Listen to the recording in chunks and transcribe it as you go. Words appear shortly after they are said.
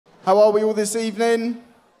How are we all this evening?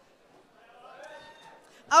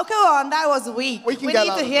 Oh, come on, that was weak. We need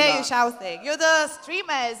to hear you shouting. You're the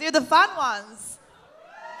streamers, you're the fun ones.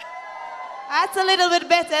 That's a little bit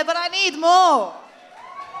better, but I need more.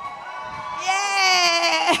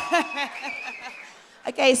 Yeah!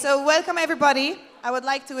 Okay, so welcome everybody. I would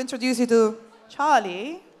like to introduce you to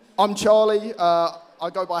Charlie. I'm Charlie. I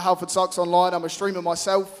go by Halford Sucks online. I'm a streamer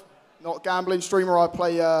myself, not a gambling streamer. I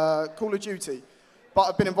play Call of Duty. But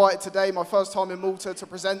I've been invited today, my first time in Malta, to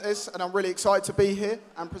present this, and I'm really excited to be here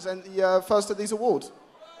and present the first of these awards.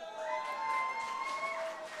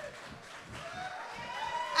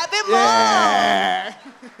 A bit more! Yeah!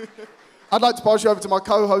 I'd like to pass you over to my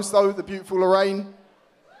co-host, though, the beautiful Lorraine.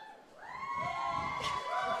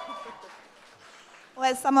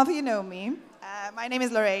 Well, some of you know me. My name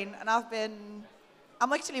is Lorraine, and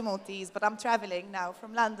I'm actually Maltese, but I'm traveling now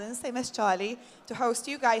from London, same as Charlie, to host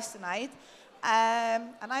you guys tonight.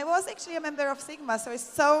 And I was actually a member of Sigma, so it's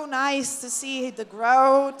so nice to see the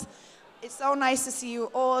growth. It's so nice to see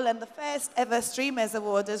you all, and the first ever Streamers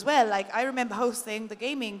Award as well. Like, I remember hosting the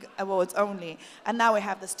Gaming Awards only, and now we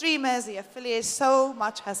have the streamers, the affiliates, so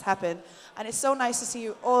much has happened. And it's so nice to see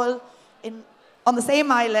you all on the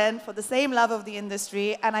same island for the same love of the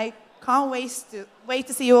industry, and I can't wait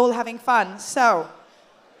to see you all having fun. So,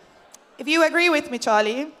 if you agree with me,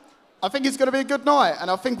 Charlie, I think it's going to be a good night, and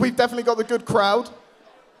I think we've definitely got the good crowd.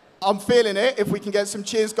 I'm feeling it. If we can get some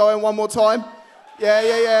cheers going one more time.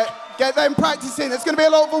 Yeah. Get them practicing. There's going to be a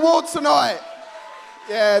lot of awards tonight.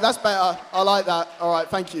 Yeah, that's better. I like that. All right,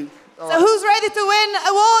 thank you. So who's ready to win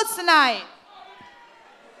awards tonight?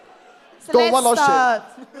 So let's start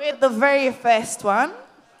with the very first one,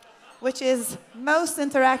 which is most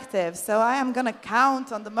interactive. So I am going to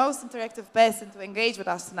count on the most interactive person to engage with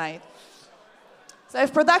us tonight. So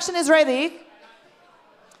if production is ready,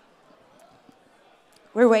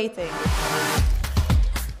 we're waiting.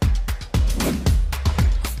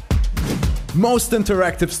 Most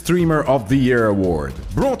Interactive Streamer of the Year Award,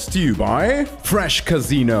 brought to you by Fresh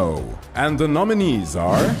Casino. And the nominees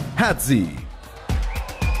are Hadzi,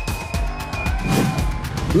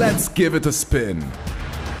 Let's Give It a Spin,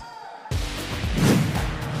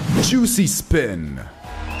 Juicy Spin,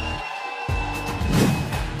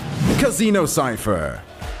 Casino Cypher,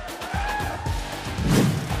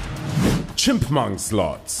 Chipmunk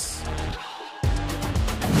Slots.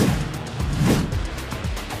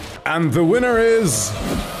 And the winner is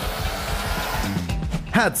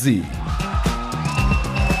Hadzi.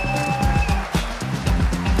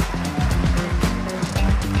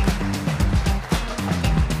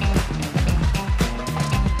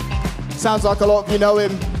 Sounds like a lot of you know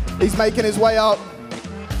him. He's making his way up.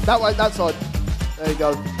 That way, that side. There you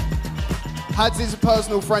go. Hadzi's a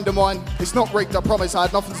personal friend of mine. It's not rigged, I promise. I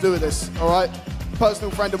had nothing to do with this, all right?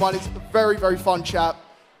 Personal friend of mine. He's a very, very fun chap.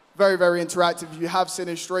 Very, very interactive. If you have seen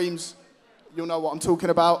his streams, you'll know what I'm talking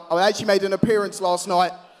about. I actually made an appearance last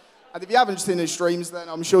night. And if you haven't seen his streams, then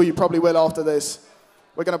I'm sure you probably will after this.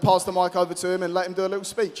 We're going to pass the mic over to him and let him do a little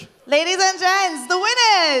speech. Ladies and gents, the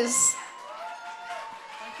winners!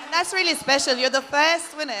 And that's really special. You're the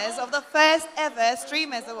first winners of the first ever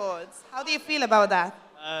Streamers Awards. How do you feel about that?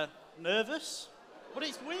 Nervous, but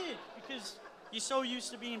it's weird because you're so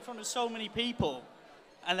used to being in front of so many people,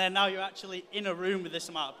 and then now you're actually in a room with this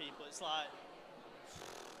amount of people. It's like...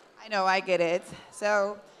 I know, I get it.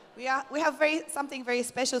 So we have something very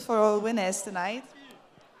special for all winners tonight.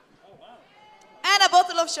 Oh, wow. And a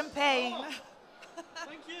bottle of champagne. Oh,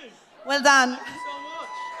 thank you. Well done. Thank you so much.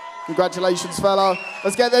 Congratulations, fella.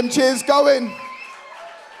 Let's get them cheers going.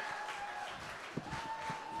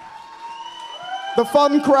 The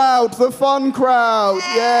fun crowd,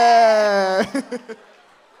 yeah.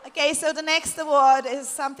 Okay, so the next award is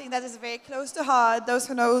something that is very close to heart. Those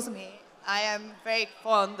who knows me, I am very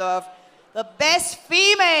fond of the best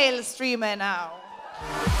female streamer now.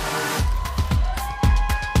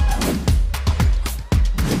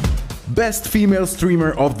 Best Female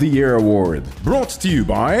Streamer of the Year Award, brought to you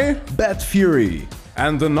by Bet Fury.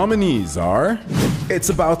 And the nominees are It's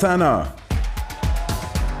About Anna,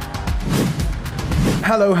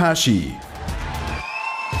 Hello Hashi,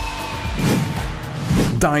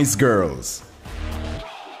 Dice Girls,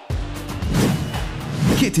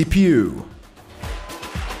 Kitty Pew,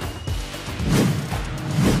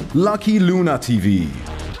 Lucky Luna TV.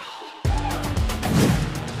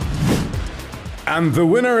 And the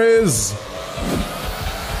winner is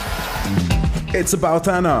It's About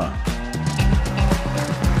Anna.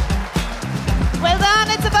 Well done,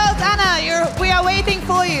 It's About Anna. We are waiting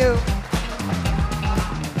for you.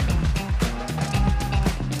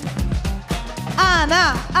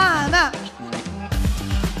 Anna.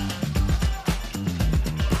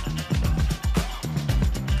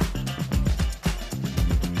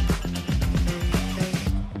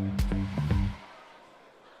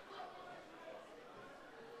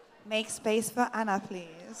 make space for Anna,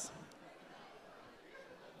 please?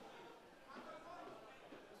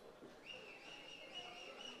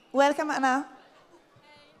 Welcome, Anna.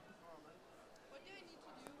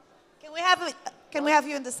 Can we have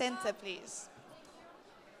you in the center, please?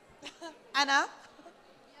 Anna?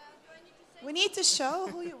 We need to show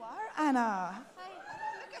who you are, Anna.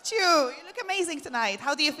 Look at you. You look amazing tonight.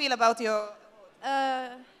 How do you feel about your...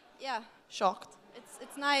 Yeah, Shocked.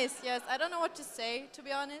 it's nice, yes. I don't know what to say, to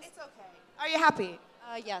be honest. It's okay. Are you happy?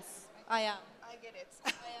 Yes, I am. I get it.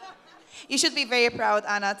 You should be very proud,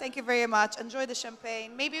 Anna. Thank you very much. Enjoy the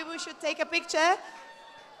champagne. Maybe we should take a picture?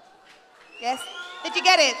 Yes? Did you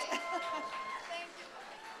get it?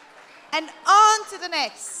 And on to the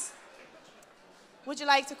next. Would you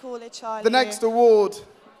like to call it, Charlie? The next award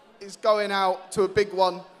is going out to a big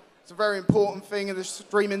one. It's a very important thing in the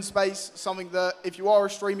streaming space, something that if you are a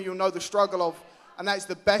streamer, you'll know the struggle of, and that is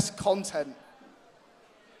the best content.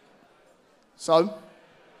 So,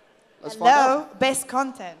 let's find out. Hello, best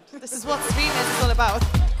content. This is what streamers is all about.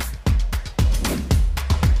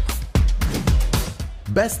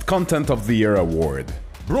 Best Content of the Year award,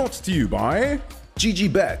 brought to you by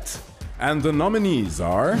GGBet, and the nominees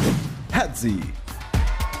are Hadzi,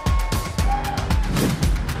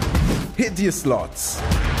 Hideous Slots,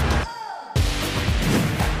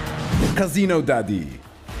 Casino Daddy,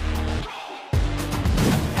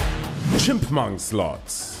 Chipmunk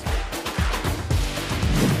Slots,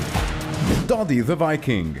 Doddy the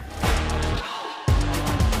Viking,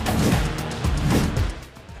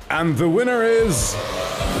 and the winner is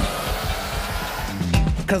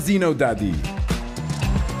Casino Daddy.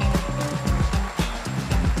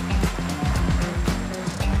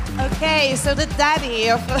 Okay, so the daddy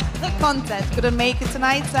of the content couldn't make it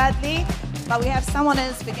tonight, sadly, but we have someone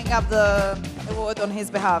else picking up the award on his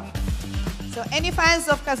behalf. So any fans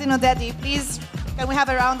of Casino Daddy, please, can we have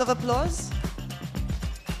a round of applause?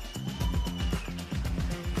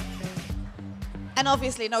 And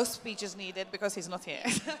obviously no speech is needed because he's not here.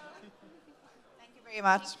 Thank you very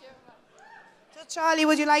much. So Charlie,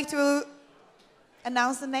 would you like to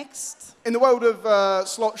announce the next? In the world of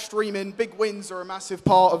slot streaming, big wins are a massive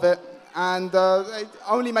part of it, and it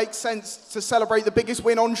only makes sense to celebrate the biggest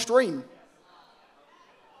win on stream.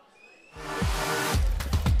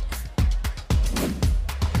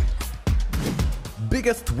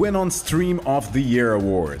 Biggest Win on Stream of the Year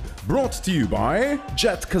award, brought to you by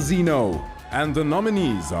Jet Casino, and the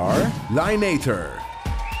nominees are Lineator,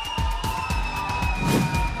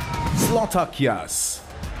 Slotakias,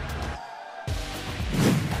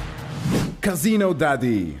 Casino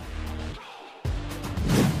Daddy,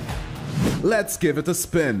 Let's Give It a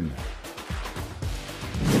Spin,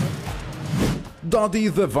 Doddy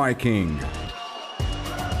the Viking,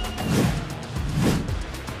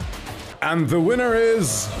 and the winner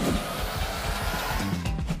is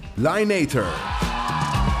Lineator.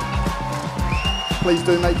 Please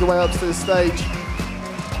do make your way up to the stage.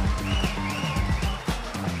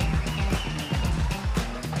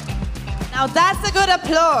 Now that's a good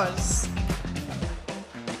applause.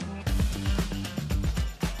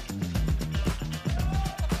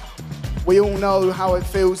 We all know how it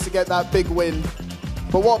feels to get that big win.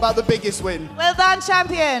 But what about the biggest win? Well done,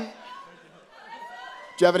 champion. Do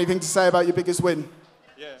you have anything to say about your biggest win?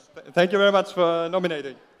 Yeah, thank you very much for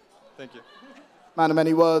nominating. Thank you. Man of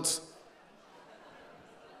many words.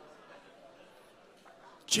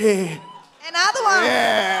 Cheer. Another one.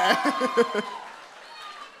 Yeah.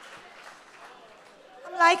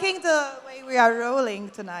 I'm liking the way we are rolling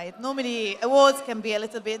tonight. Normally, awards can be a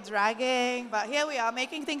little bit dragging, but here we are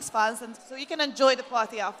making things fun so you can enjoy the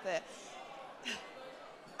party after.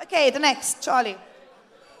 Okay, the next, Charlie.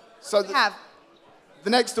 So the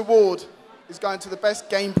next award is going to the best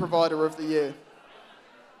game provider of the year.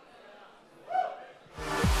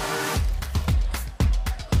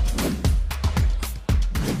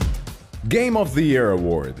 Game of the Year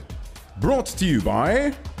award, brought to you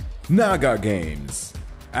by Naga Games,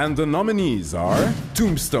 and the nominees are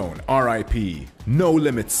Tombstone RIP, No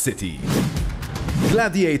Limit City,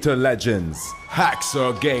 Gladiator Legends,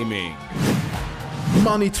 Hacksaw Gaming,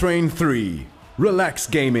 Money Train 3, Relax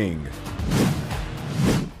Gaming,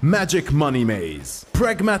 Magic Money Maze,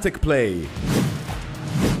 Pragmatic Play,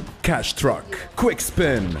 Cash Truck, Quick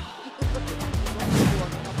Spin,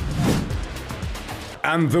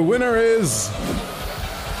 and the winner is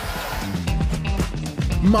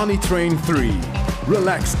Money Train 3,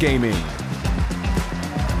 Relax Gaming.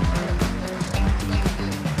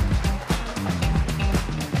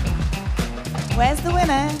 Where's the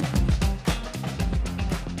winner?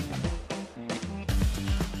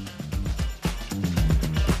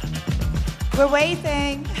 We're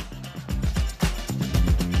waiting.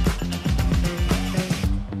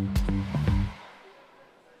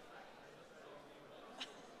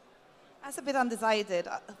 That's a bit undecided.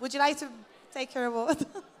 Would you like to take your award?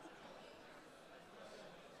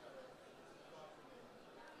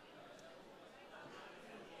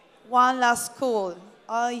 One last call.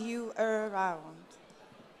 Are you around?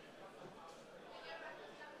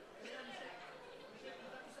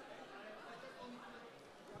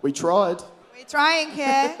 We tried. We're trying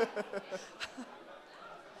here.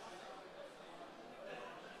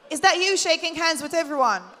 Is that you shaking hands with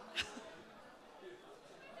everyone?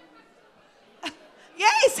 Yeah,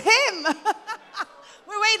 it's him.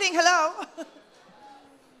 We're waiting. Hello.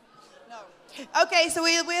 No. Okay, so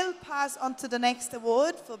we will pass on to the next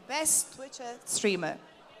award for Best Twitcher Streamer.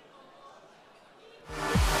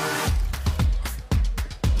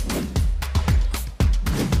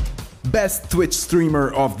 Best Twitch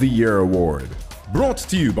Streamer of the Year award. Brought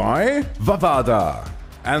to you by Vavada.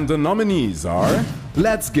 And the nominees are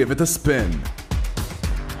Let's Give It a Spin,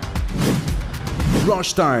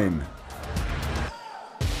 Rush Time,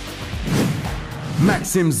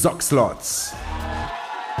 Maxim Zoxlots,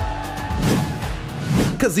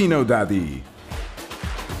 Casino Daddy,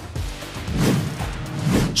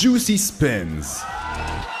 Juicy Spins.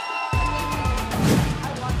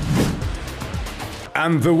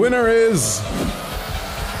 And the winner is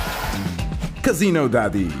Casino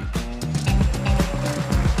Daddy.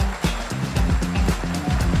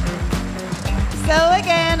 So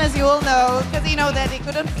again, as you all know, Casino Daddy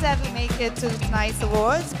couldn't sadly make it to tonight's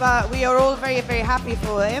awards, but we are all very, very happy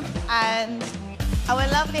for him. And our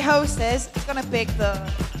lovely hostess is going to pick the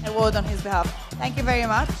award on his behalf. Thank you very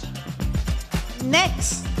much.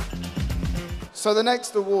 Next. So the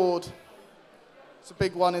next award, it's a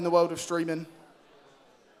big one in the world of streaming.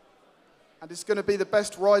 And it's going to be the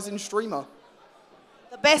Best Rising Streamer.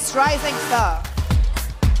 The Best Rising Star.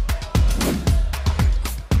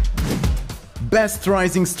 Best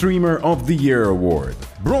Rising Streamer of the Year award.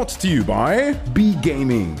 Brought to you by B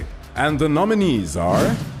Gaming. And the nominees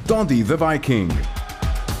are Doddy the Viking,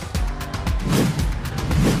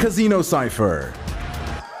 Casino Cypher,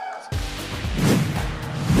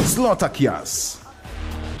 Slotakias,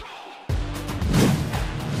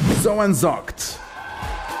 Zoan Zokt,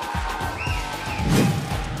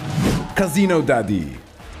 Casino Daddy.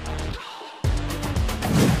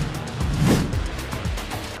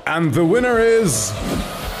 And the winner is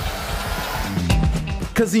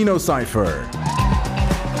Casino Cypher.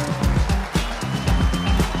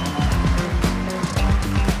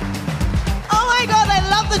 Oh my God, I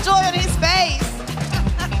love the joy on his face.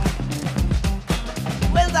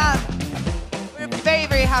 Well done. We're very,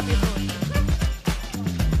 very happy for you.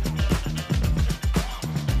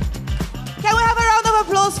 Can we have a round of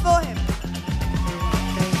applause for him?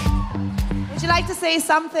 Would you like to say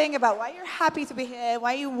something about why you're happy to be here,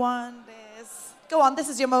 why you won this? Go on, this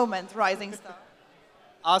is your moment, Rising Star.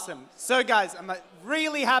 Awesome. So guys, I'm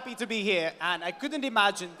really happy to be here, and I couldn't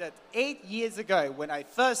imagine that 8 years ago, when I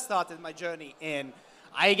first started my journey in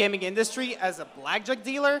iGaming industry as a blackjack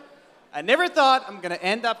dealer, I never thought I'm gonna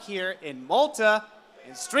end up here in Malta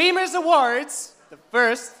in Streamers Awards, the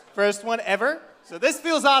first one ever. So this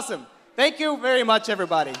feels awesome. Thank you very much,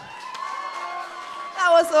 everybody.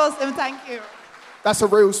 That was awesome, thank you. That's a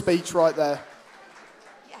real speech right there.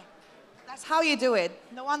 Yeah, that's how you do it.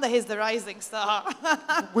 No wonder he's the Rising Star.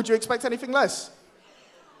 Would you expect anything less?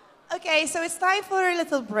 Okay, so it's time for a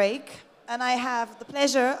little break, and I have the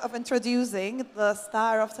pleasure of introducing the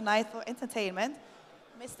star of tonight for entertainment.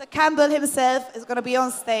 Mr. Campbell himself is going to be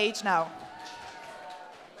on stage now.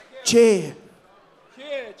 Cheer.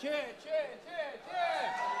 Cheer, cheer, cheer, cheer,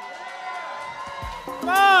 cheer. Come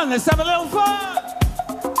on, let's have a little fun.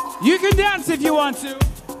 You can dance if you want to.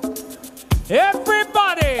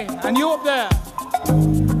 Everybody, and you up there.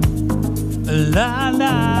 La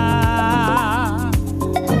la.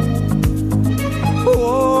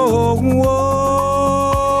 Whoa, whoa.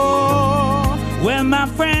 Well, my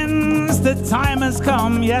friends, the time has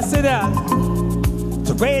come, yes it has,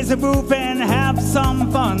 to raise the roof and have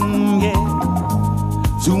some fun,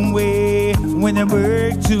 yeah. Soon way when the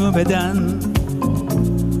work to be done.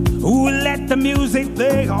 Ooh, let the music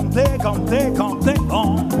play on, play on, play on, play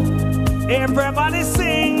on. Everybody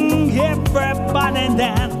sing, everybody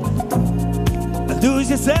dance.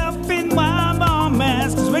 Lose yourself in my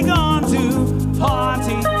moments, cause we're going to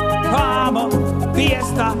party, drama,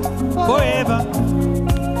 fiesta, forever.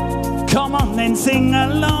 Come on and sing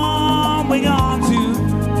along. We're going to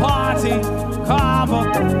party, drama,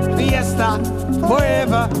 fiesta,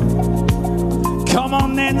 forever. Come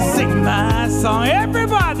on and sing my song,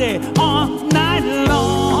 everybody, all night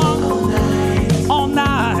long, all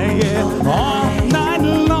night, yeah, all night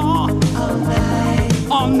long,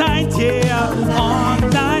 all night, yeah, all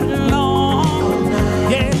night long.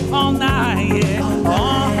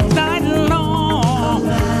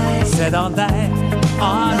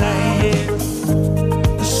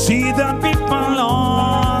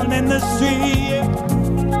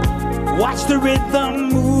 the rhythm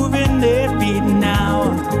moving their feet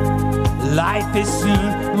now. Life is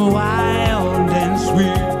soon wild and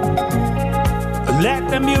sweet. Let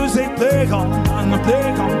the music play on,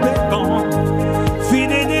 play on, play on.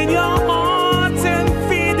 Feed it in your heart and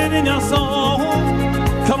feed it in your soul.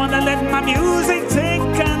 Come on and let my music take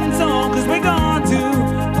control, 'cause we're going to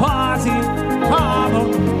party, party,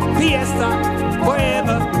 fiesta,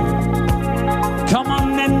 forever. Come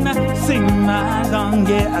on and sing my song,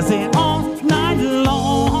 yeah. I say all night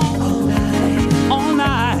long, all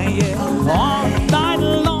night, yeah, all night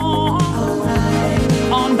long,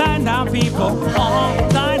 all night now, people, all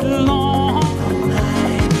night long,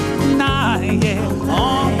 night, yeah,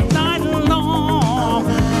 all night long.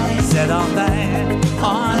 Said all night,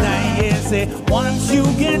 yeah. Say once you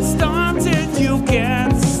get started, you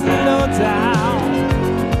can't slow down.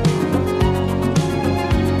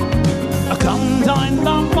 Come join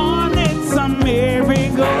the fun, it's a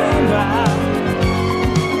merry-go-round.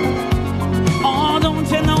 Oh, don't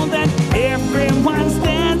you know that everyone's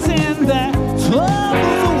dancing their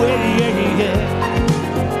troubles away?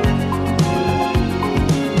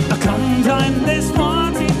 Come join this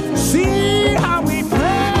party, see how we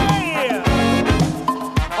play.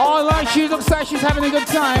 Oh, like she looks like she's having a good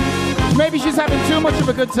time. Maybe she's having too much of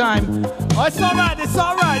a good time. Oh, it's all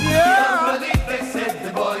right, yeah.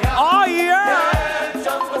 Oh, yeah.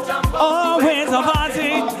 Oh, it's a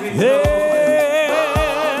party, yeah.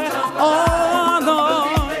 Oh, no.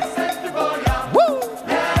 Woo.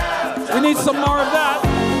 We need some more of that.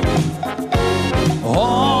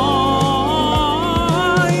 Oh,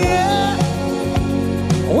 yeah.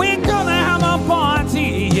 We're gonna have a party,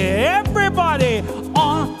 yeah. Everybody,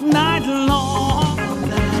 all night long.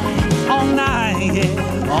 All night,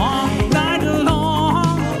 yeah. All night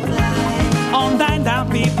long. All night down,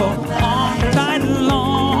 people. All night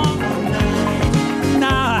long.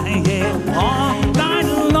 Night, yeah. All night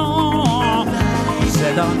long.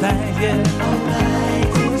 Said all night, yeah.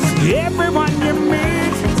 See everyone you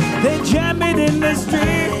meet, they jam it in the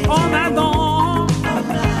street all night long.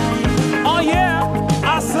 Oh yeah,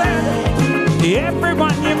 I said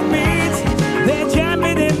everyone you meet, they jam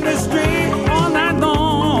it in the street all night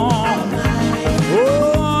long.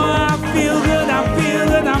 Oh, I feel good, I feel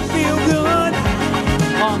good, I feel good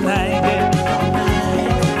all night. Yeah.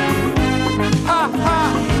 Ha ha.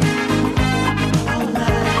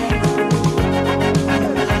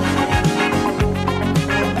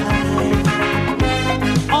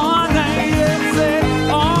 All night, yeah, say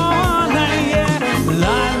all night, yeah.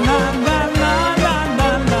 La la la la la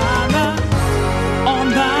la la la. All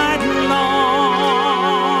night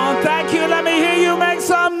long. Thank you. Let me hear you make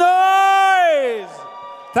some noise.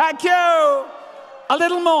 Thank you. A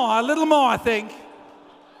little more, I think.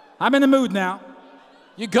 I'm in the mood now.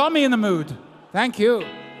 You got me in the mood. Thank you.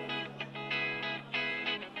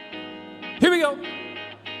 Here we go.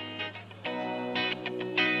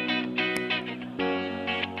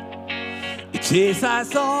 It is I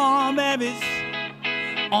saw babies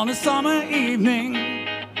on a summer evening,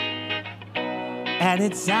 and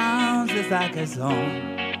it sounds just like a song.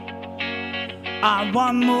 I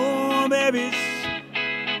want more babies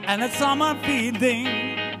and a summer feeling.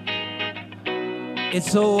 It's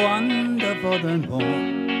so wonderful and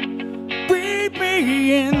warm. Breathe me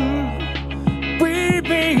in, breathe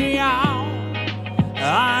me out.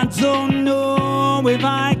 I don't know if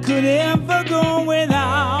I could ever go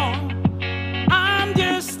without. I'm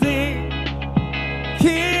just thinking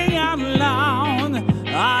out loud.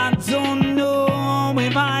 I don't know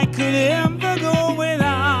if I could ever go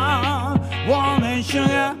without. Warm and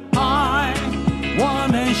sugar high,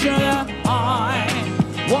 warm and sugar high,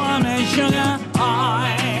 warm and sugar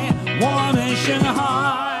high, warm and sugar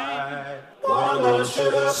high, warm and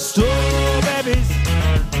sugar. Strawberries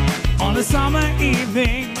on a summer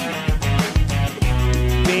evening,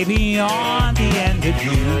 baby, on the end of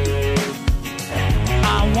June.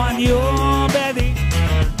 I want your belly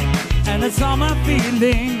and a summer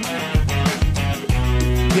feeling,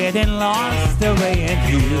 getting lost away in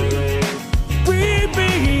you. Breathe me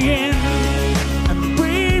in and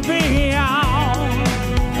breathe me out.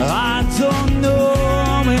 I don't know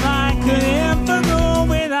if I could ever go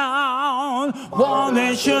without. Warm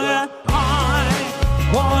and sugar high,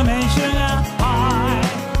 warm and sugar high,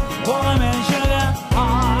 warm and sugar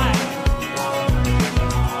high,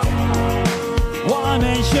 warm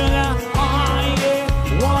and sugar high, yeah,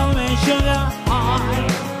 warm and sugar high.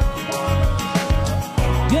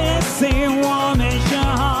 Yes, say warm and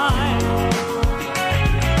sugar high.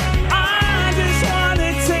 I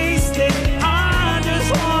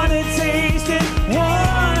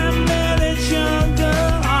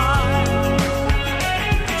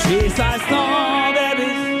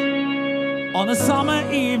a summer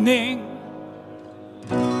evening,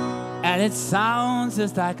 and it sounds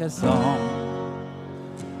just like a song.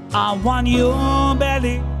 I want your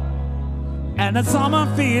belly and a summer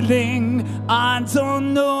feeling. I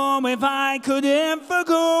don't know if I could ever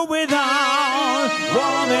go without.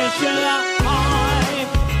 Woman, sugar, I,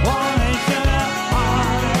 woman, sugar, I,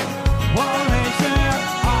 woman, sugar,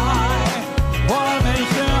 I, woman,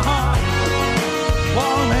 sugar,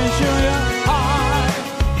 woman, sugar, I,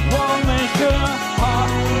 woman, sugar, I,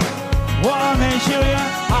 woman, sugar,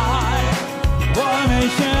 I, woman,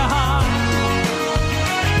 sugar, I.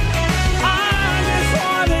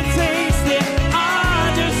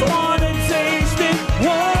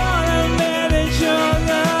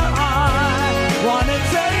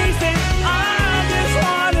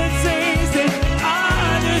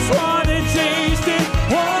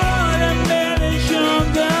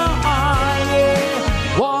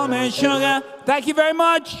 Sugar, thank you very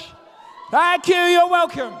much. Thank you, you're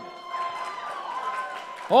welcome.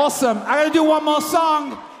 Awesome. I'm going to do one more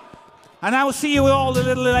song, and I will see you all a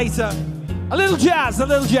little later. A little jazz,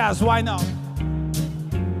 why not?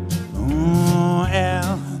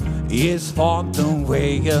 L is for the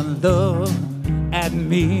way you look at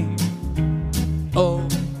me. O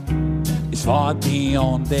is for the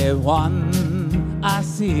only one I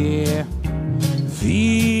see.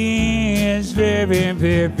 V is very,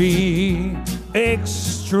 very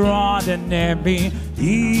extraordinary.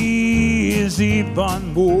 He is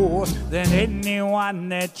even more than anyone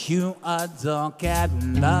that you adore.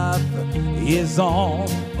 And love is all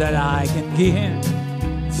that I can give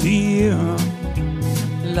to you.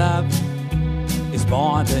 Love is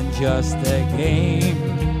more than just a game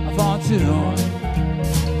for two.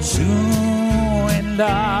 Two in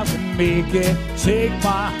love and make it take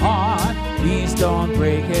my heart. Please don't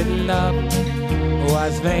break it. Love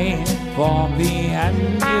was made for me and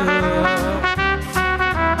you.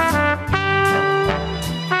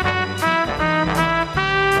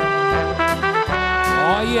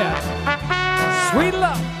 Oh yeah, sweet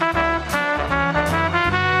love.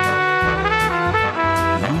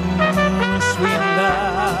 Sweet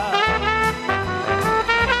love.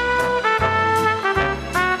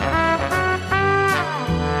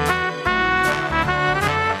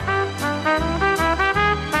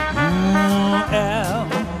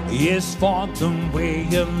 Is for the way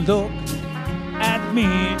you look at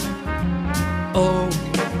me. O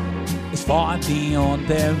is for the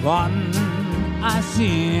only one I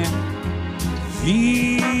see.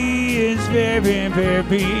 V is very,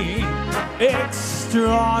 very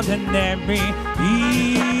extraordinary.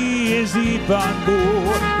 He is even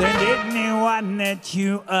more than anyone that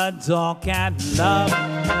you adore. And love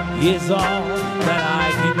is all that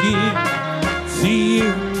I can give to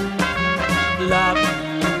you. Love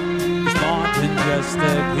is more than just a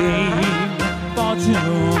game for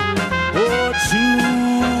two. Oh, two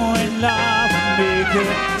in love, make it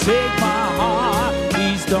take my heart.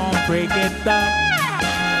 Please don't break it. Love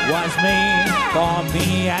was made for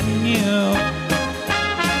me and you.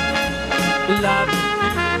 Love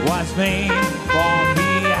was made for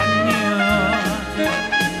me and you.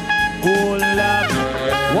 Oh, love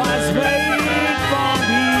was made for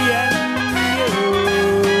me and you.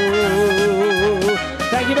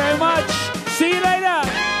 Thank you very much. See you later.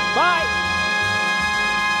 Bye.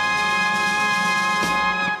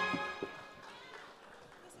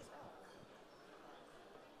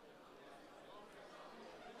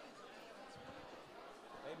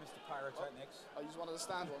 Hey, Mr. Pyrotechnics. I use one of the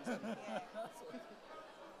stand ones then.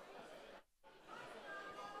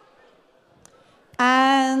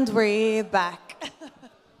 And we're back.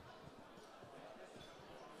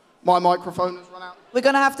 My microphone has run out. We're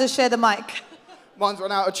going to have to share the mic. Mine's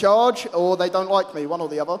run out of charge, or they don't like me, one or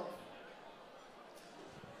the other.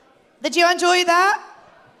 Did you enjoy that?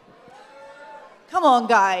 Come on,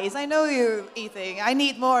 guys. I know you're eating. I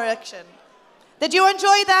need more action. Did you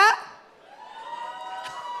enjoy that?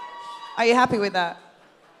 Are you happy with that?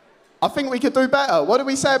 I think we could do better. What did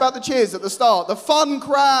we say about the cheers at the start? The fun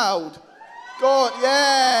crowd. Good,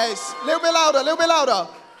 yes. A little bit louder, a little bit louder.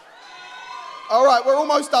 All right, we're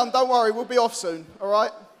almost done. Don't worry, we'll be off soon, all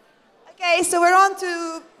right? Okay, so we're on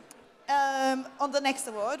to on the next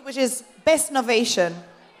award, which is Best Innovation.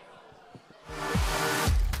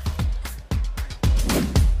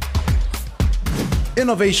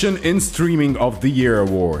 Innovation in Streaming of the Year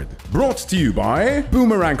Award. Brought to you by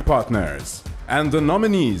Boomerang Partners. And the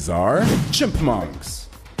nominees are Chipmunks,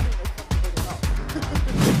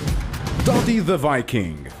 Dottie the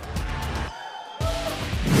Viking,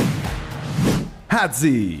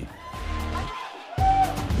 Hadzi,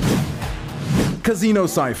 Casino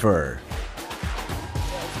Cypher,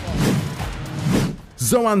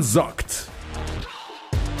 Zoan Zucht.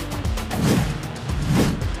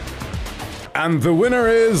 And the winner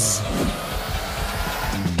is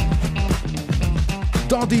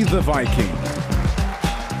Doddy the Viking.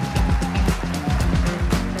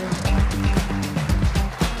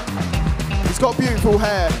 He's got beautiful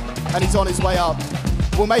hair and he's on his way up.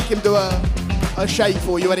 We'll make him do a shake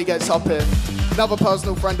for you when he gets up here. Another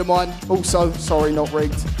personal friend of mine, also, sorry, not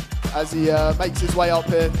rigged, as he makes his way up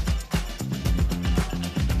here.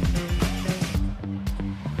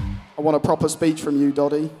 I want a proper speech from you,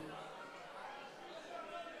 Doddy.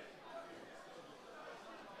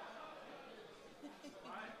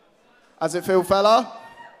 How's it feel, fella?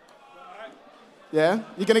 Yeah?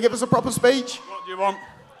 You gonna give us a proper speech? What do you want?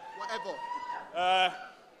 Whatever.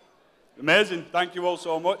 Amazing. Thank you all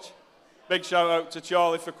so much. Big shout out to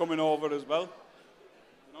Charlie for coming over as well.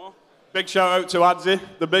 You know? Big shout out to Adzi,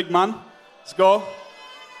 the big man. Let's go.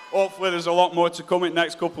 Hopefully there's a lot more to come in the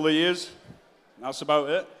next couple of years. That's about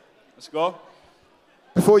it. Let's go.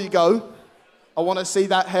 Before you go, I want to see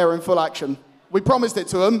that hair in full action. We promised it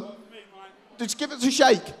to him. Just give us a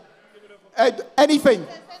shake. Anything.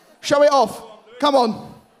 Show it off. Come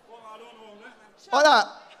on. Like that.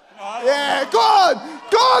 Yeah, go on.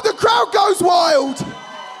 Go on, the crowd goes wild.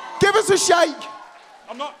 Give us a shake.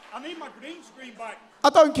 I need my green screen back. I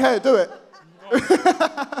don't care, do it.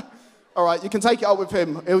 All right, you can take it up with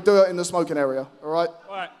him. He'll do it in the smoking area, all right?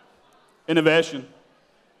 All right. Innovation.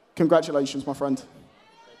 Congratulations, my friend.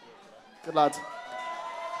 Good lad.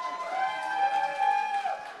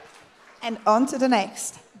 And on to the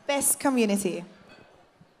next. Best community.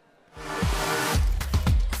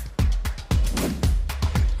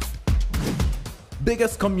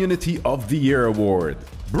 Biggest Community of the Year Award.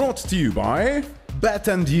 Brought to you by Bet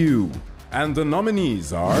and You. And the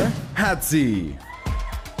nominees are Hadzi,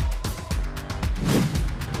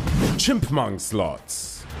 Chipmunk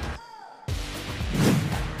Slots,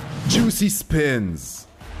 Juicy Spins,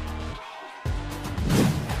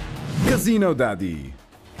 Casino Daddy.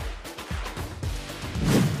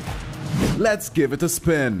 Let's give it a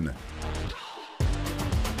spin.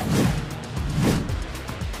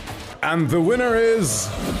 And the winner is...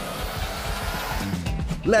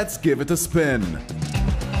 Let's give it a spin.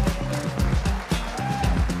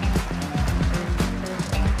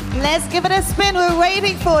 Let's give it a spin. We're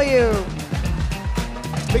waiting for you.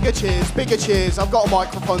 Bigger cheers, bigger cheers. I've got a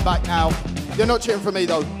microphone back now. You're not cheering for me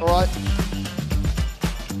though, all right?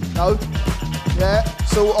 No? Yeah,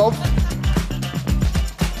 sort of.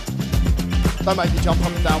 Don't make me jump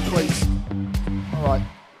up and down, please. All right,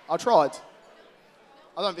 I tried.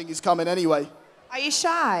 I don't think he's coming anyway. Are you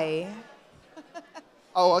shy?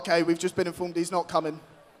 Oh, okay, we've just been informed he's not coming.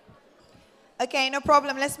 Okay, no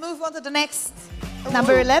problem. Let's move on to the next.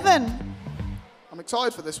 Number 11. I'm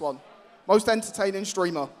excited for this one. Most entertaining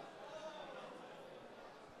streamer.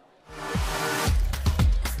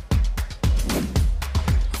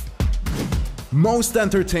 Most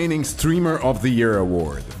Entertaining Streamer of the Year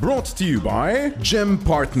Award. Brought to you by Gym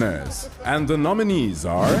Partners. And the nominees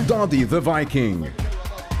are Doddy the Viking,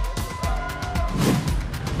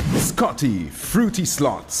 Scotty Fruity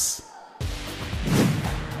Slots,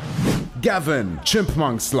 Gavin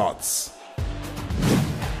Chipmunk Slots,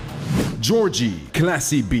 Georgie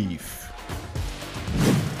Classy Beef,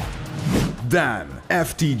 Dan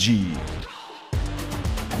FTG.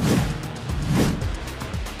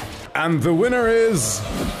 And the winner is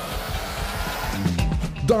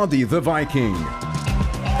Doddy the Viking.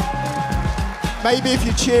 Maybe if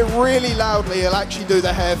you cheer really loudly, he'll actually do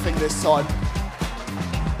the hair thing this time.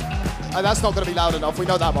 And that's not going to be loud enough, we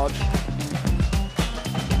know that much.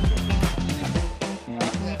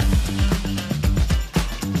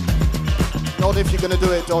 Not if you're going to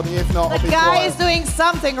do it, Doddy. If not, I'll be The guy quiet. is doing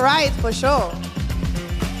something right, for sure.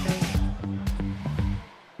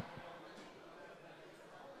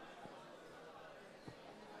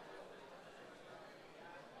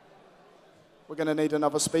 We're going to need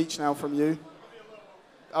another speech now from you.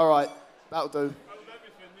 All right, that'll do.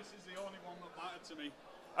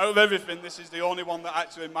 Out of everything, this is the only one that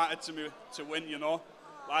actually mattered to me to win, you know.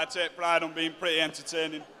 Like, I take pride on being pretty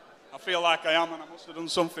entertaining. I feel like I am, and I must have done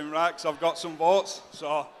something right, because I've got some votes.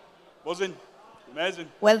 So, buzzing. Amazing.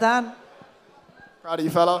 Well done. Proud of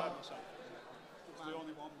you, fella. It's the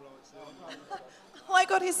only one, bro. It's the only one. Oh my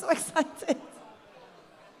God, he's so excited.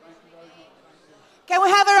 Can we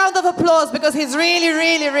have a round of applause because he's really,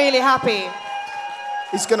 really, really happy.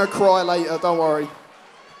 He's going to cry later, don't worry.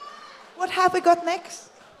 What have we got next?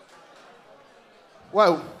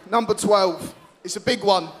 Well, number 12. It's a big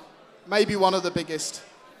one. Maybe one of the biggest.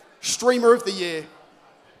 Streamer of the Year.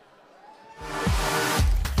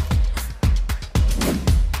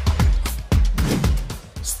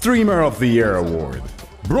 Streamer of the Year Award.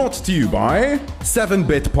 Brought to you by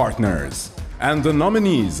 7-Bit Partners. And the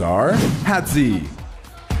nominees are Hadzi,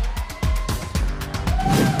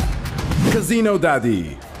 Casino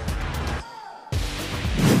Daddy,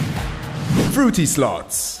 Fruity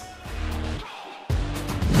Slots,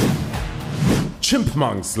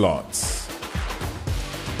 Chipmunk Slots,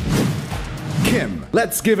 Kim,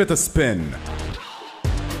 let's give it a spin.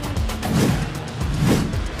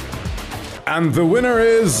 And the winner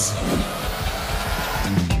is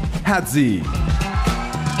Hadzi.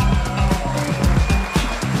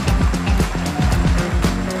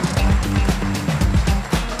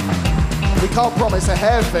 We can't promise a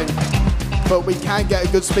hair thing, but we can get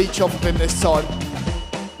a good speech off of him this time.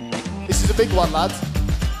 This is a big one, lads.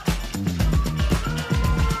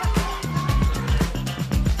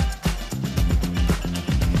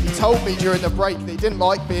 He told me during the break that he didn't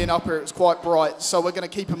like being up here, it was quite bright, so we're going to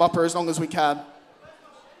keep him up here as long as we can.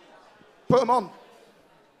 Put him on.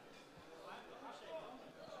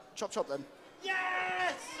 Chop, chop then.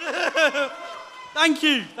 Yes! Thank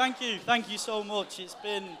you so much.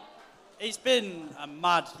 It's been a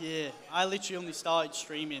mad year. I literally only started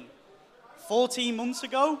streaming 14 months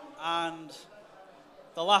ago, and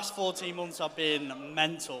the last 14 months have been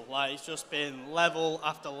mental. Like, it's just been level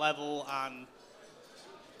after level, and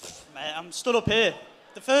mate, I'm stood up here.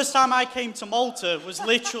 The first time I came to Malta was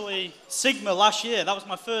literally Sigma last year. That was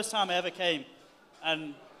my first time I ever came.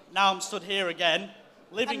 And now I'm stood here again,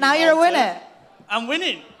 living And now in you're a Malta. winner. I'm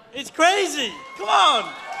winning. It's crazy. Come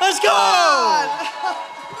on, let's go.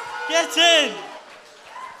 Get in!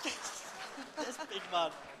 That's a big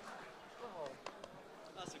man.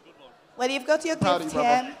 That's a good one. Well, you've got your Proud of gift you,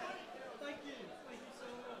 brother. here. Thank you so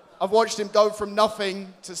much. I've watched him go from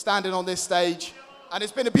nothing to standing on this stage, and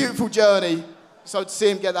it's been a beautiful journey. So to see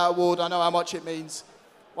him get that award, I know how much it means.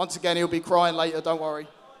 Once again, he'll be crying later, don't worry.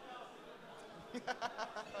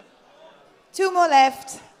 2 more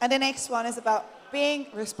left, and the next one is about being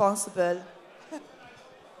responsible.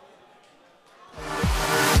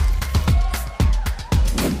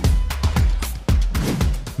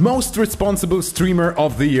 Most Responsible Streamer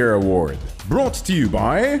of the Year Award. Brought to you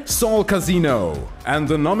by Sol Casino. And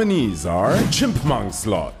the nominees are Chipmunk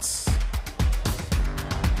Slots,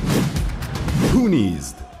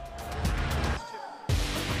 Hoonies,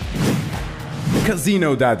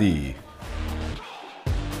 Casino Daddy,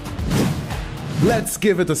 Let's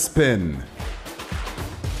Give It a Spin,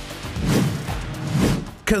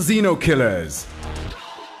 Casino Killers.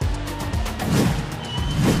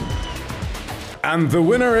 And the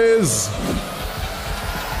winner is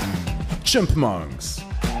Chipmunks.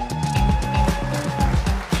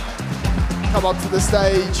 Come up to the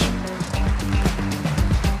stage.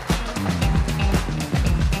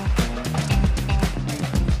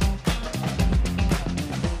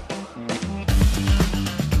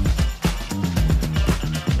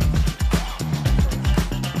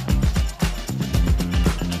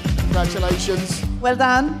 Congratulations. Well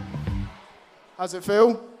done. How's it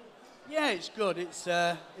feel? Yeah, it's good. It's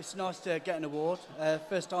nice to get an award.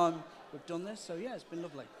 First time we've done this, so yeah, it's been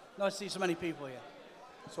lovely. Nice to see so many people here.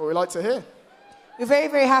 That's what we like to hear. We're very,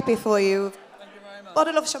 very happy for you. Thank you very much.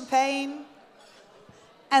 Bottle of champagne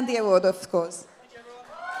and the award, of course.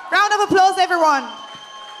 Round of applause, everyone.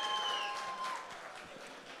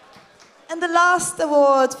 And the last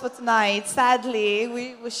award for tonight, sadly,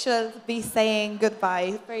 we shall be saying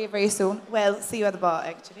goodbye very, very soon. Well, see you at the bar,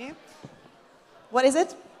 actually. What is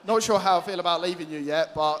it? Not sure how I feel about leaving you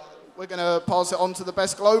yet, but we're going to pass it on to the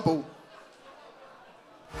best global.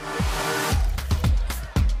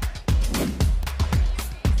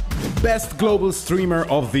 Best Global Streamer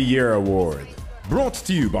of the Year Award. Brought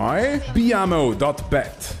to you by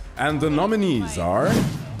Biamo.bet. And the nominees are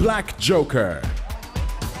Black Joker,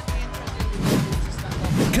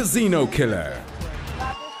 Casino Killer,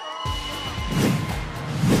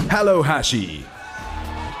 Hello Hashi,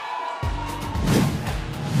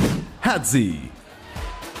 Hadzi,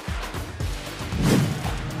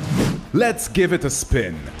 Let's Give It a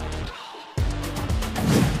Spin.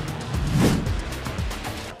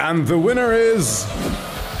 And the winner is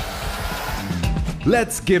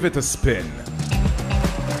Let's Give It a Spin.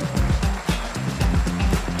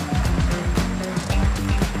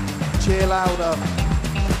 Cheer louder.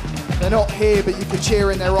 They're not here, but you can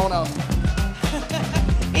cheer in their honour.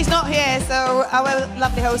 He's not here, so our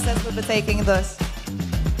lovely hostess will be taking this.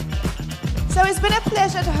 So it's been a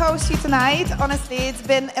pleasure to host you tonight. Honestly, it's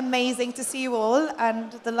been amazing to see you all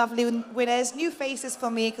and the lovely winners, new faces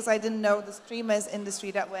for me because I didn't know the streamers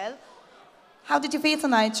industry that well. How did you feel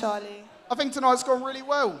tonight, Charlie? I think tonight's gone really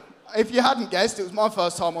well. if you hadn't guessed, it was my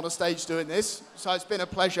first time on a stage doing this, so it's been a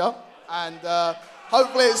pleasure. And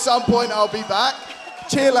hopefully at some point I'll be back.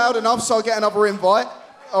 Cheer loud enough so I'll get another invite.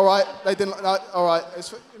 All right, they didn't. No, all right.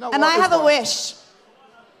 You know and what? I have a wish.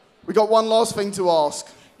 We got one last thing to ask.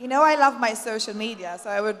 You know I love my social media, so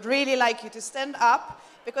I would really like you to stand up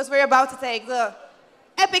because we're about to take the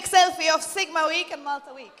epic selfie of Sigma Week and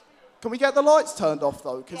Malta Week. Can we get the lights turned off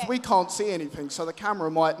though? Because we can't see anything, so the camera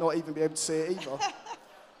might not even be able to see it either.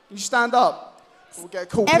 You stand up. We'll get a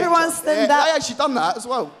cool Everyone picture. stand up. I actually done that as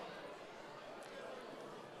well.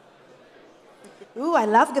 Ooh, I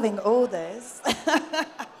love giving orders.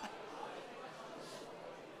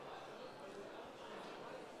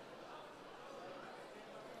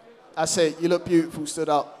 That's it. You look beautiful stood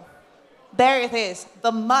up. There it is,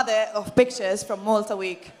 the mother of pictures from Malta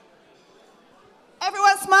Week.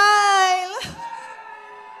 Everyone smile.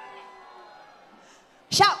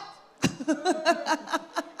 Shout.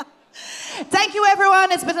 Thank you,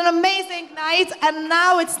 everyone. It's been an amazing night. And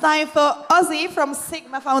now it's time for Ozzy from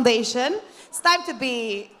Sigma Foundation. It's time to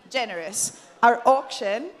be generous. Our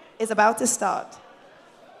auction is about to start.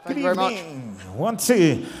 Thank you very much. 1,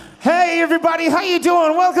 2. Hey, everybody. How you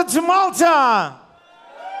doing? Welcome to Malta.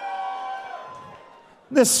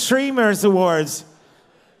 The Streamers Awards.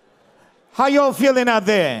 How y'all feeling out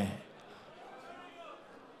there?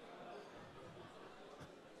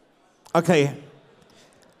 Okay.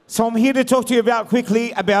 So I'm here to talk to you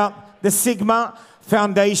quickly about the Sigma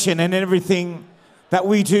Foundation and everything that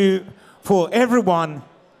we do for everyone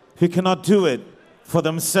who cannot do it for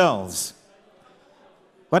themselves.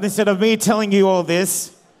 But instead of me telling you all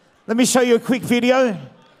this, let me show you a quick video.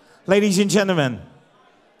 Ladies and gentlemen.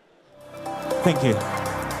 Thank you.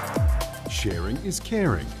 Sharing is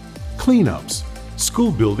caring. Cleanups.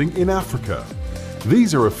 School building in Africa.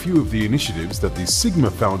 These are a few of the initiatives that the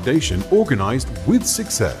Sigma Foundation organized with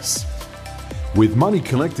success. With money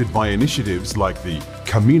collected by initiatives like the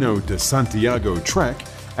Camino de Santiago trek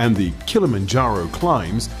and the Kilimanjaro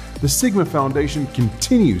climbs, the Sigma Foundation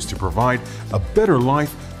continues to provide a better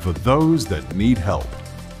life for those that need help.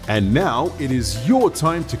 And now it is your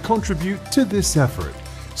time to contribute to this effort.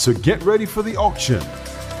 So get ready for the auction.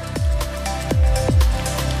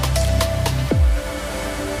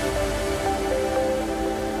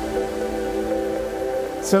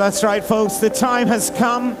 So that's right, folks. The time has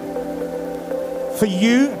come for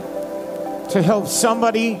you to help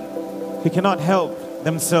somebody who cannot help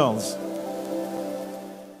themselves.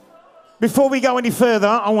 Before we go any further,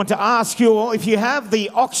 I want to ask you all if you have the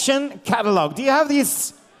auction catalog. Do you have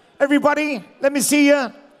this, everybody? Let me see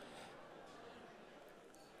you.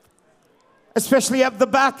 Especially at the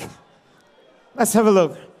back. Let's have a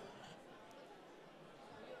look.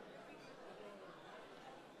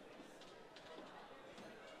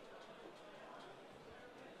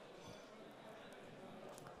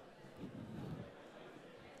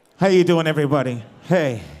 How you doing, everybody?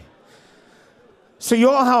 Hey. So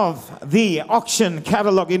you all have the auction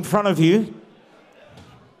catalog in front of you.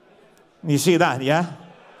 You see that, yeah?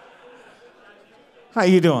 How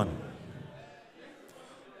you doing?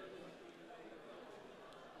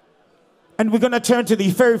 And we're going to turn to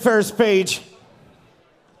the very first page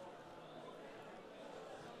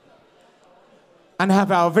and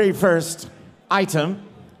have our very first item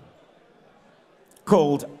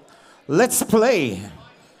called Let's Play.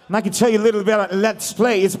 And I can tell you a little bit about Let's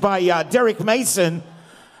Play. It's by Derek Mason,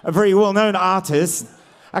 a very well-known artist.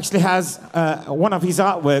 Actually has one of his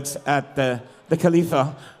artworks at the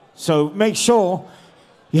Khalifa. So make sure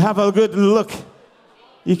you have a good look.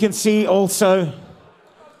 You can see also,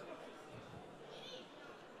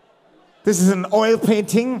 this is an oil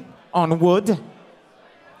painting on wood.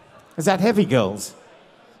 Is that heavy, girls?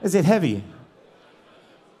 Is it heavy?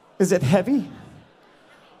 Is it heavy?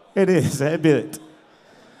 It is a bit.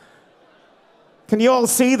 Can you all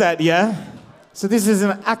see that, yeah? So this is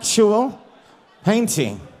an actual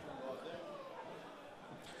painting.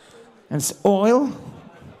 And it's oil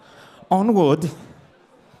on wood.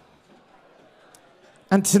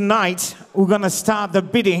 And tonight, we're going to start the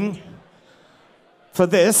bidding for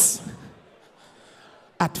this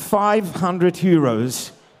at 500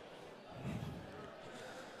 euros.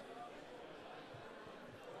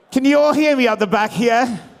 Can you all hear me at the back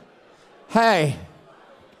here? Hey.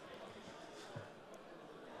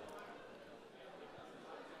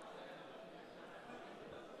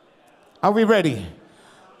 Are we ready?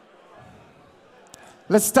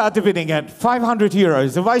 Let's start the bidding at 500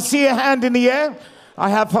 euros. If I see a hand in the air, I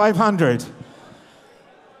have 500.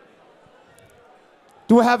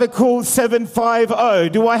 Do I have a cool 750?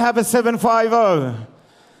 Do I have a 750?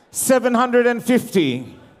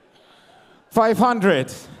 750.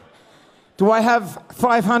 500. Do I have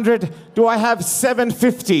 500? Do I have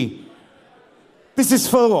 750? This is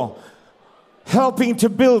for helping to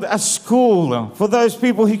build a school for those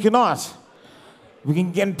people who cannot. We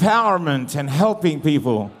can get empowerment and helping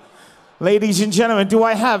people. Ladies and gentlemen, do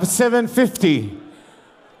I have 750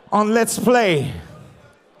 on Let's Play?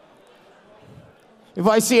 If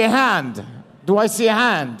I see a hand, do I see a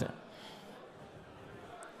hand?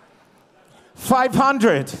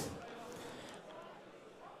 500.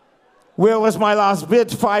 Where was my last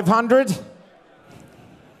bid? 500.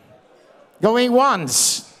 Going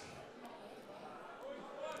once.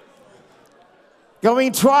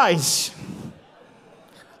 Going twice.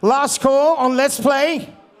 Last call on Let's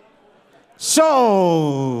Play.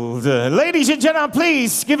 Sold. Ladies and gentlemen,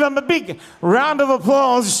 please give them a big round of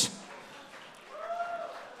applause.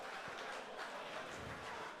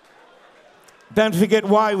 Don't forget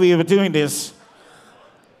why we were doing this.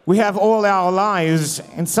 We have all our lives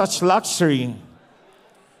in such luxury.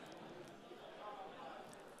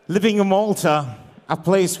 Living in Malta, a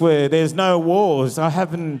place where there's no wars,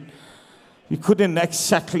 you couldn't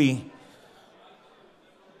exactly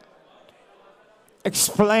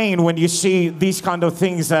explain when you see these kind of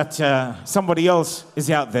things that somebody else is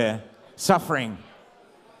out there suffering.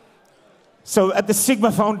 So at the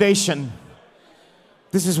Sigma Foundation,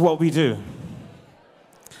 this is what we do.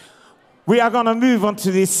 We are going to move on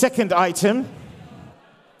to the second item.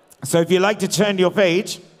 So if you'd like to turn your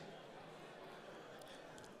page,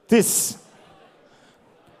 this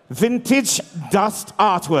vintage dust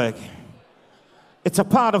artwork. It's a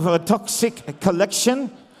part of a toxic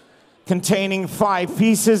collection containing 5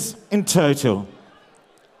 pieces in total.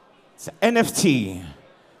 It's an NFT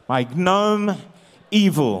by Gnome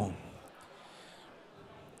Evil.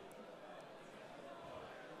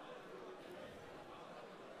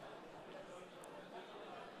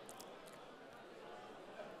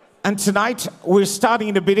 And tonight we're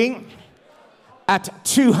starting the bidding at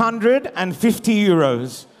 250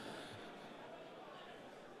 euros.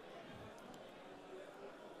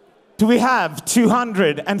 Do we have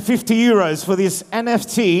 250 euros for this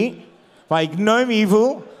NFT by Gnome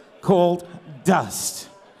Evil called Dust?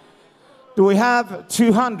 Do we have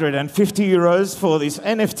 250 euros for this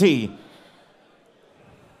NFT?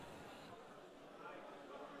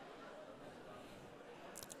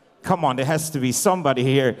 Come on, there has to be somebody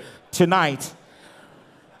here tonight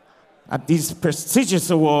at these prestigious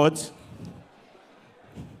awards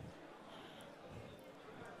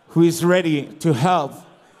who is ready to help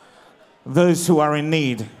those who are in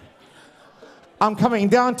need. I'm coming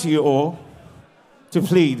down to you all to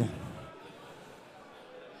plead.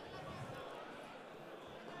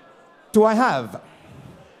 Do I have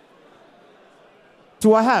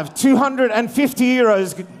 250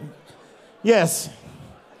 euros? Yes.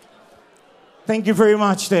 Thank you very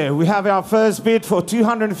much there. We have our first bid for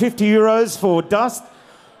 250 euros for Dust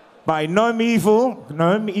by Gnome Evil, an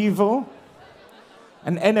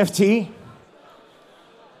NFT.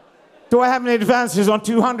 Do I have any advances on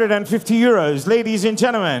 250 euros, ladies and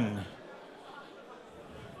gentlemen?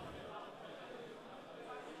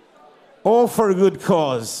 All for a good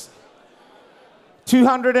cause.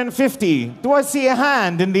 250. Do I see a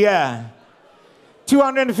hand in the air?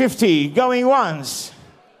 250. Going once.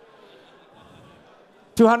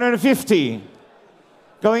 250.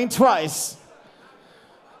 Going twice.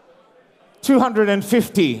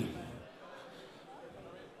 250.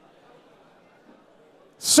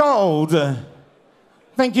 Sold.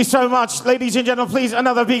 Thank you so much, ladies and gentlemen. Please,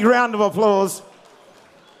 another big round of applause.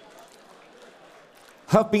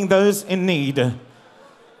 Helping those in need.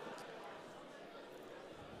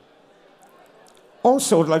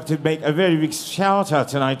 Also, I'd like to make a very big shout out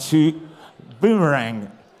tonight to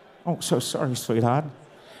Boomerang. Oh, so sorry, sweetheart.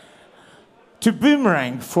 To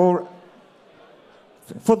Boomerang for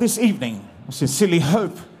this evening. I sincerely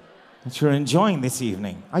hope that you're enjoying this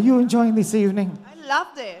evening. Are you enjoying this evening? I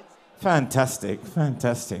loved it. Fantastic,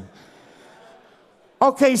 fantastic.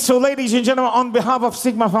 Okay, so ladies and gentlemen, on behalf of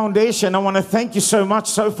Sigma Foundation, I want to thank you so much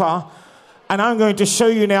so far. And I'm going to show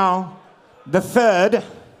you now the third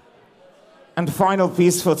and final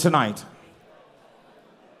piece for tonight.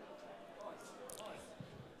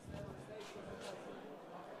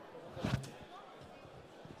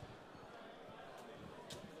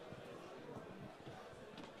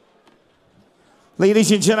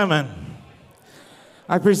 Ladies and gentlemen,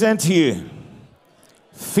 I present to you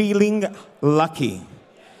Feeling Lucky.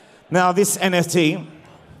 Now, this NFT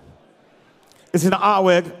is an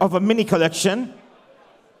artwork of a mini collection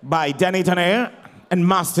by Danny Tanner and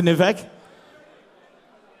Master Nivek,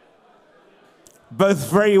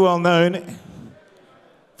 both very well known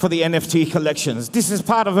for the NFT collections. This is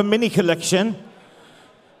part of a mini collection.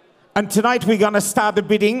 And tonight we're going to start the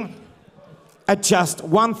bidding at just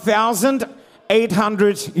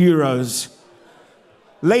 1,800 euros.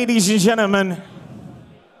 Ladies and gentlemen,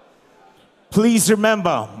 please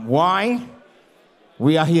remember why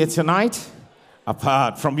we are here tonight,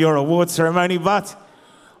 apart from your award ceremony, but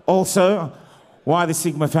also why the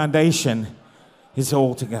Sigma Foundation is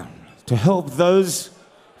all together to help those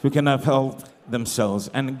who can help themselves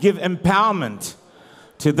and give empowerment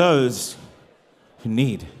to those who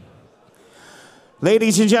need.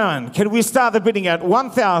 Ladies and gentlemen, can we start the bidding at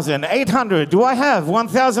 1,800? Do I have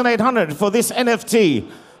 1,800 for this NFT?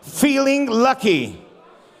 Feeling lucky.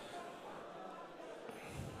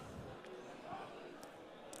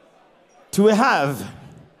 Do we have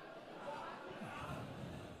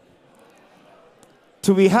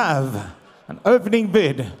an opening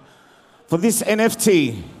bid for this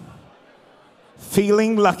NFT?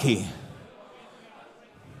 Feeling lucky.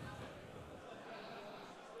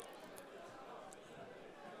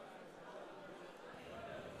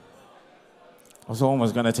 I was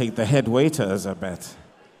almost going to take the head waiter as a bet.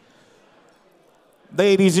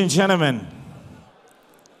 Ladies and gentlemen,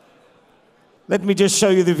 let me just show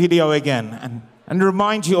you the video again and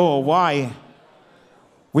remind you all why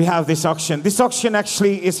we have this auction. This auction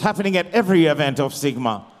actually is happening at every event of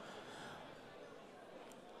Sigma.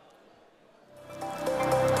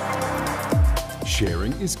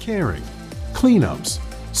 Sharing is caring. Cleanups.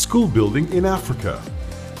 School building in Africa.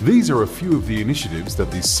 These are a few of the initiatives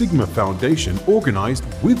that the Sigma Foundation organized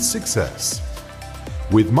with success.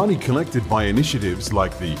 With money collected by initiatives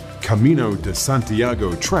like the Camino de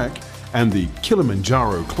Santiago Trek and the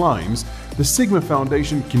Kilimanjaro Climbs, the Sigma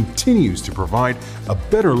Foundation continues to provide a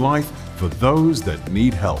better life for those that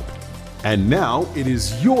need help. And now it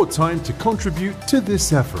is your time to contribute to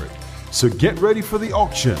this effort. So get ready for the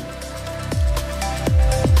auction.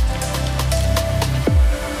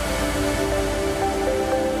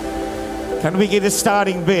 Can we get a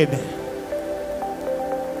starting bid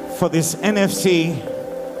for this NFC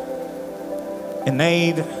in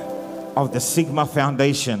aid of the Sigma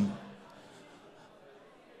Foundation?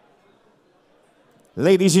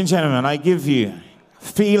 Ladies and gentlemen, I give you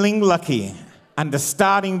Feeling Lucky and the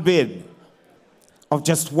starting bid of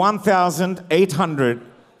just 1,800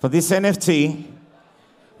 for this NFT,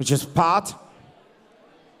 which is part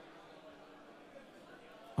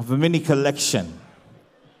of a mini collection.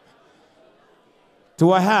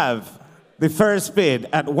 Do I have the first bid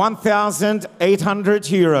at 1,800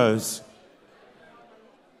 euros?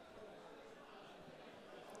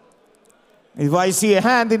 If I see a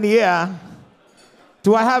hand in the air,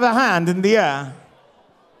 do I have a hand in the air?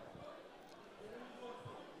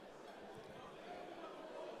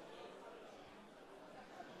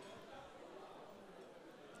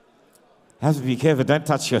 Have to be careful, don't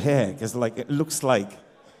touch your hair, because it looks like.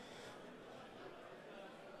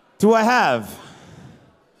 Do I have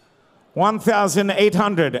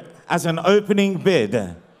 1,800 as an opening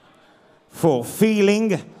bid for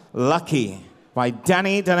Feeling Lucky by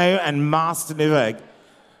Danny Dano and Master Nivek?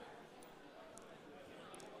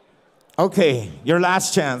 Okay, your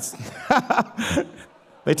last chance.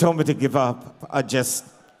 They told me to give up.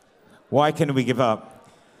 Why can we give up?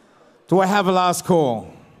 Do I have a last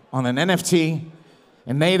call on an NFT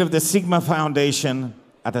in aid of the Sigma Foundation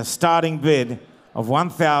at a starting bid of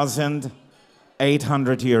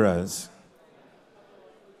 1,800 euros?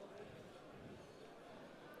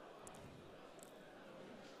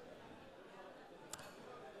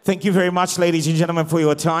 Thank you very much, ladies and gentlemen, for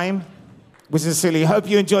your time. We sincerely hope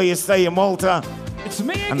you enjoy your stay in Malta. It's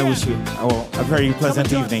me again. And I wish you a very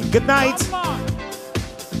pleasant evening. Good night.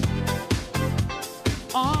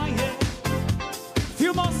 Oh, yeah.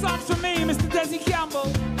 Few more songs from me, Mr. Desi Campbell.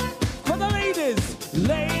 For the ladies.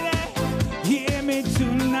 Lady, hear me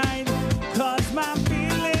tonight. Cause my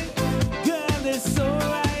feeling, girl, is so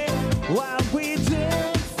right. While we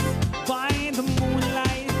dance by the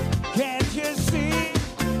moonlight. Can't you see?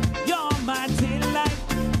 You're my delight.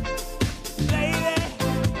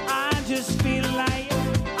 Just feel like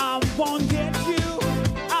I won't get you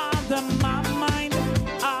out of my mind.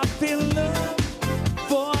 I feel love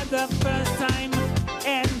for the first time,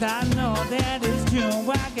 and I know that it's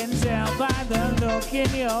true. I can tell by the look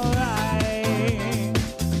in your eye.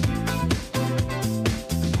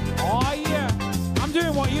 Oh yeah, I'm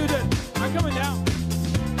doing what you did. I'm coming down.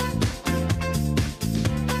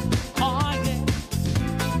 Oh yeah.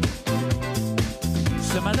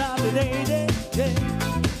 Some other day.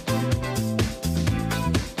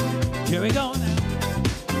 Here we go now.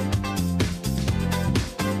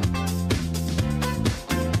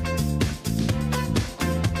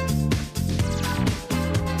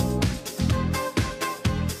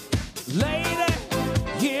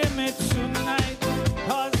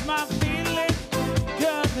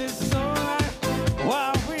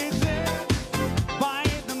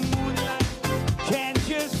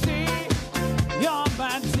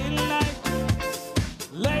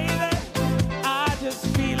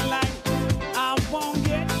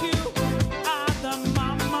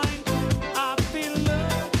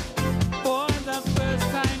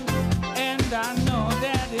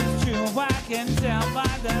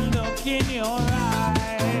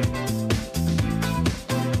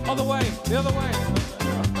 The other way.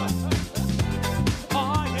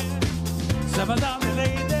 Oh, yeah. Sabadali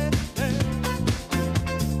lady.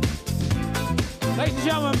 Ladies and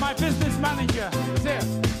gentlemen, my business manager is here.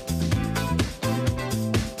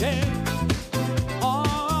 Yeah.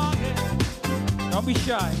 Oh, yeah. Don't be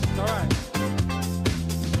shy. It's all right.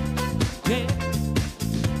 Yeah.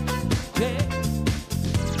 Yeah.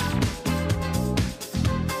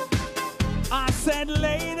 I said,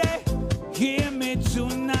 lady, hear me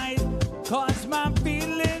tonight, 'cause my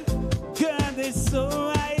feeling, girl, is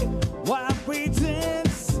so right. While we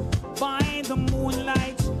dance by the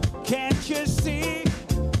moonlight, can't you see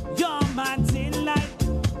you're my delight?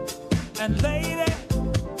 And lady,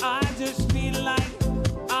 I just feel like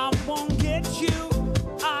I won't get you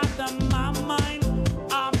out of my mind.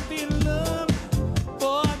 I feel love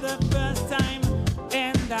for the first time,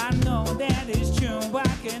 and I know that it's true.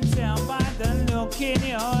 I can tell by the look in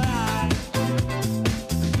your eye.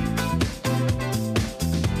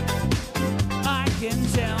 I can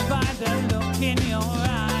tell by the look in your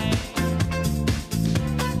eye.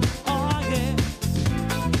 Oh yeah.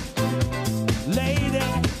 Lady,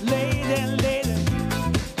 lady, lady.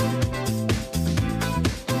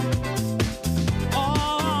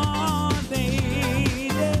 Oh, lady.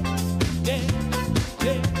 Yeah,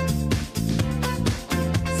 yeah.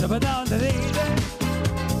 Sabadon, lady.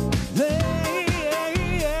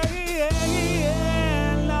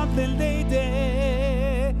 Lovely lady.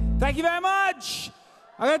 Thank you very much.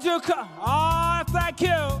 I'm gonna do thank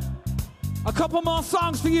you. A couple more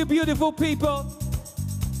songs for you beautiful people.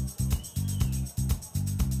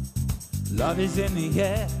 Love is in the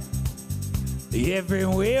air,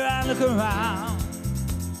 everywhere I look around.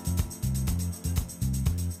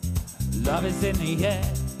 Love is in the air,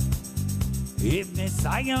 every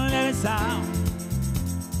sight and every sound.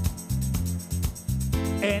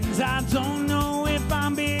 And I don't know if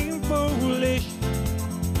I'm being foolish,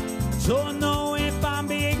 don't know if I'm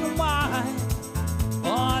being wise,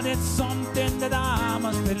 but it's something that I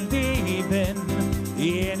must believe in.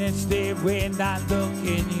 And it's there when I look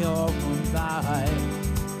in your eyes.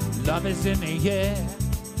 Love is in the air,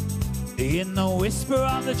 in the whisper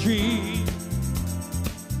of the tree.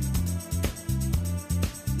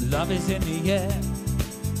 Love is in the air,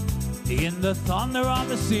 in the thunder of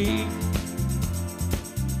the sea.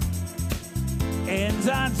 And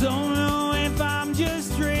I don't know if I'm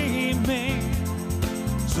just dreaming,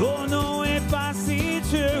 don't know if I see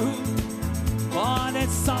true, but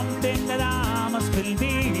it's something that I must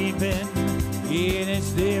believe in. And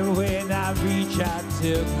it's there when I reach out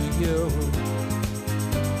to you.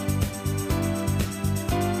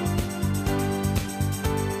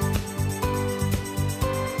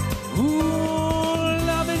 Ooh,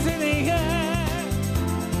 love is in the air.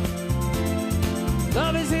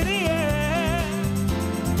 Love is in the air.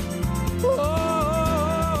 Oh,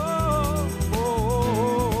 oh,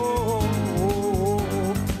 oh,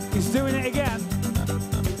 oh. He's doing it again.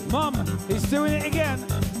 Mom, he's doing it again.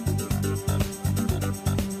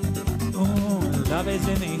 Oh, love is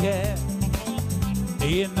in the air,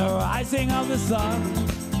 in the rising of the sun.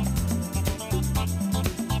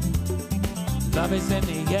 Love is in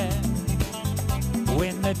the air,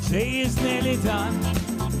 when the day is nearly done.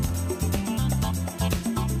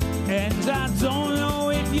 And I don't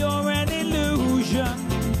know if you're an illusion,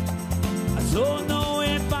 I don't know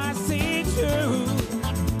if I see true,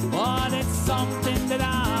 but it's something that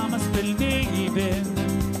I must believe in.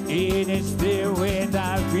 And it's there when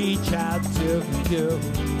I reach out to you.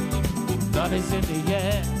 Love is in the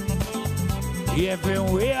air,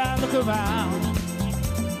 everywhere I look around.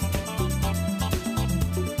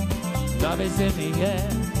 Love is in the air,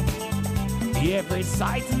 every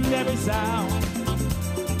sight and every sound.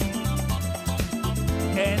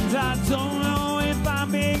 And I don't know if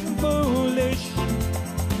I'm being foolish,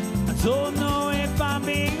 I don't know if I'm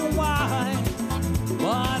being wise,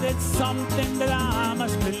 but it's something that I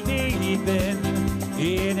must believe in.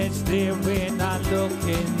 And it's there when I look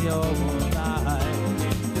in your eyes.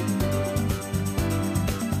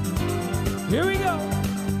 Here we go.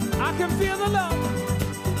 I can feel the love.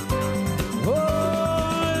 Oh,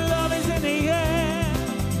 love is in the air.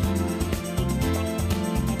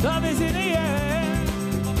 Love is in the air.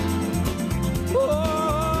 Oh,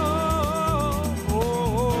 oh, oh,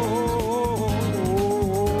 oh.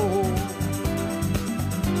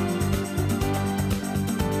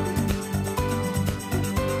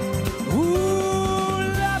 Ooh,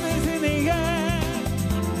 love is in the air.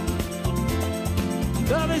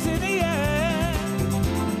 Love is in the air.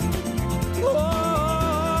 Oh,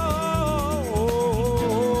 oh,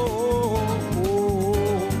 oh, oh.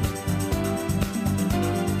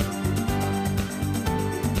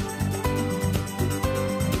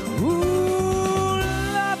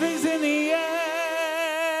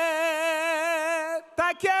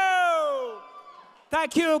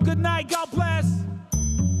 Thank you. Good night. God bless.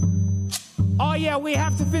 Oh yeah, we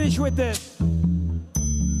have to finish with this.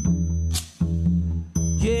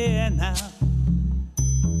 Yeah, now.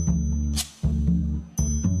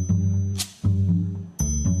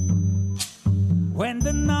 When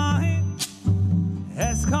the night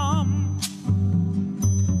has come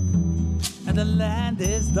and the land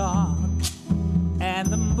is dark and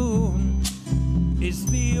the moon is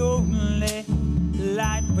the only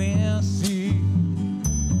light we'll see.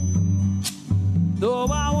 Though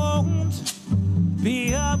I won't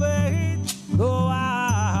be afraid, though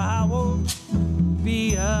I won't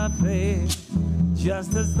be afraid,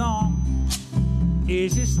 just as long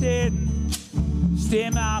as you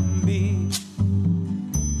stand by me.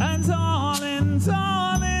 And darling,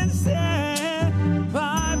 stand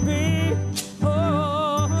by me.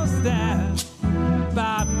 Oh, stand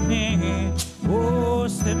by me. Oh,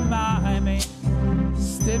 stand by me.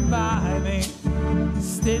 Stand by me.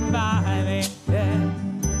 Stand by me. Yeah.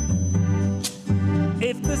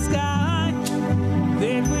 If the sky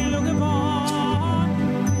that we're looking for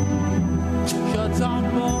should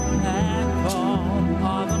tumble and fall,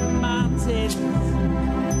 all the mountains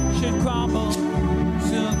should crumble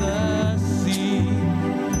to the sea.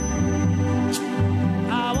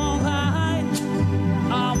 I won't hide,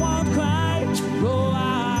 I won't cry, oh, I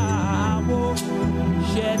won't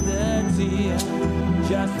shed a tear,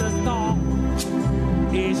 just as long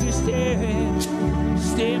as you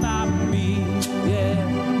stay by me, yeah.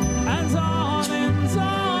 And darling,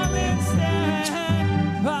 stand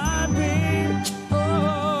by me,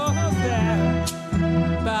 oh,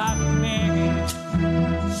 stand by me,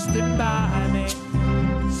 stand by me.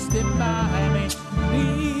 Stand by me,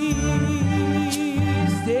 please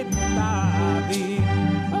stand by me.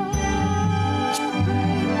 Oh,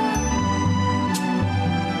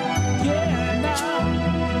 yeah, now.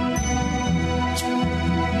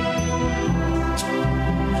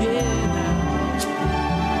 Yeah, now.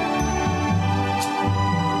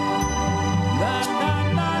 La, la,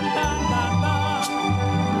 la, la, la, la.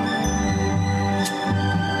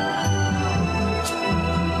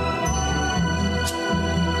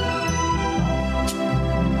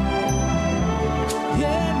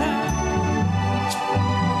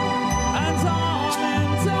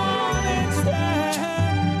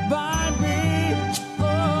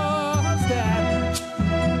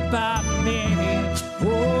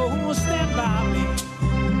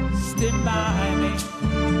 Stand by me,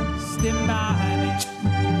 stand by me.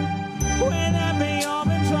 Whenever you're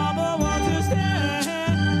in trouble, won't you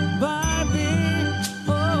stand by me?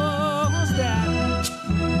 Oh, stand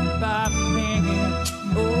by me.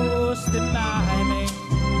 Oh, stand by me,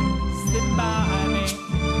 stand by me,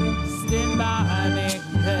 stand by me.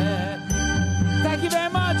 Yeah. Thank you very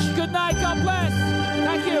much. Good night. God bless.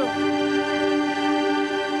 Thank you.